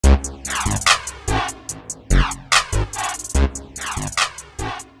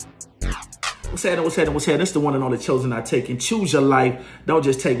What's happening? It's the one and only Chosen Not Taken. Choose your life. Don't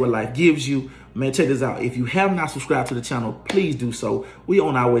just take what life gives you. Man, check this out. If you have not subscribed to the channel, please do so. We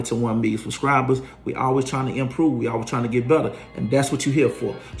on our way to 1 million subscribers. We always trying to improve. We always trying to get better. And that's what you're here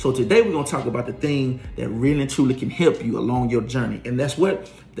for. So today we're going to talk about the thing that really and truly can help you along your journey. And that's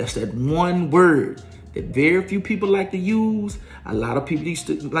what? That's that one word that very few people like to use. A lot of people used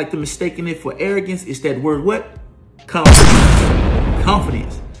to like to mistaken it for arrogance. It's that word what? Confidence.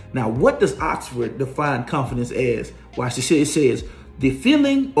 Confidence. Now, what does Oxford define confidence as? Watch this shit. It says, the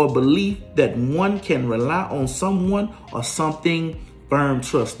feeling or belief that one can rely on someone or something, firm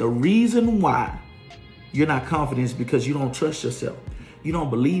trust. The reason why you're not confident is because you don't trust yourself. You don't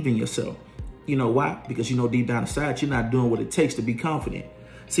believe in yourself. You know why? Because you know deep down inside, you're not doing what it takes to be confident.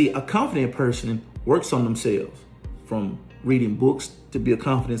 See, a confident person works on themselves, from reading books to build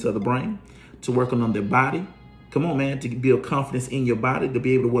confidence of the brain, to working on their body. Come on, man, to build confidence in your body, to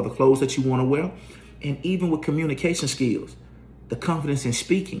be able to wear the clothes that you want to wear, and even with communication skills, the confidence in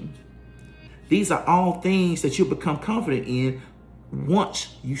speaking. These are all things that you become confident in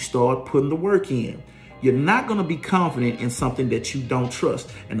once you start putting the work in. You're not going to be confident in something that you don't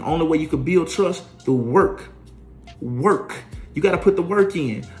trust. And the only way you can build trust, through work. Work. You got to put the work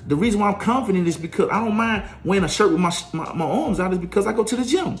in. The reason why I'm confident is because I don't mind wearing a shirt with my arms out is because I go to the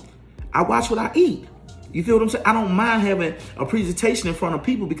gym. I watch what I eat. You feel what I'm saying? I don't mind having a presentation in front of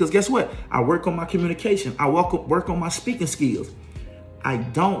people because guess what? I work on my communication. I work on my speaking skills. I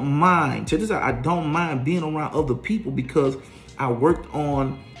don't mind. Check this out. I don't mind being around other people because I worked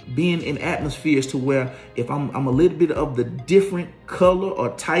on being in atmospheres to where if I'm a little bit of the different color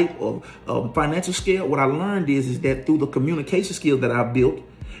or type of financial scale, what I learned is that through the communication skills that I built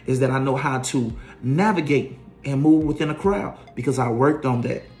is that I know how to navigate and move within a crowd because I worked on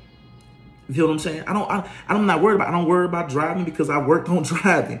that. You feel what I'm saying? I'm not worried about, I don't worry about driving because I worked on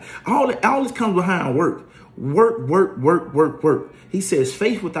driving. All this comes behind work. Work. He says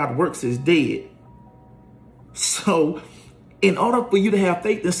faith without works is dead. So in order for you to have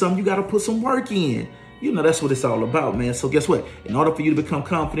faith in something, you got to put some work in. You know, that's what it's all about, man. So guess what? In order for you to become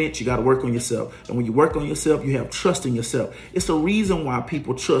confident, you got to work on yourself. And when you work on yourself, you have trust in yourself. It's the reason why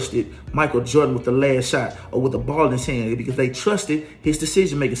people trusted Michael Jordan with the last shot or with the ball in his hand, because they trusted his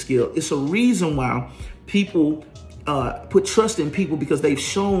decision-making skill. It's a reason why people put trust in people because they've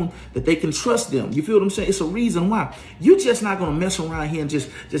shown that they can trust them. You feel what I'm saying? It's a reason why. You're just not going to mess around here and just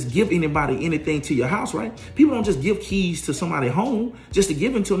give anybody anything to your house, right? People don't just give keys to somebody's home just to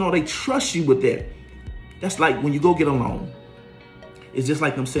give them to them. No, they trust you with that. That's like when you go get a loan. It's just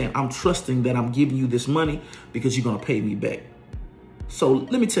like them saying, I'm trusting that I'm giving you this money because you're going to pay me back. So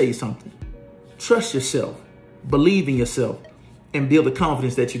let me tell you something. Trust yourself, believe in yourself, and build the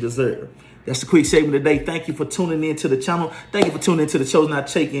confidence that you deserve. That's the quick segment today. Thank you for tuning in to the channel. Thank you for tuning in to the Chosen Not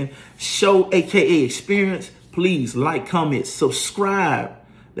Taken show, aka Experience. Please like, comment, subscribe.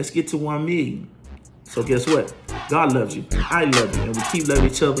 Let's get to 1 million. So guess what? God loves you. I love you. And we keep loving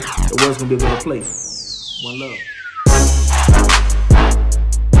each other. The world's going to be a better place. One love.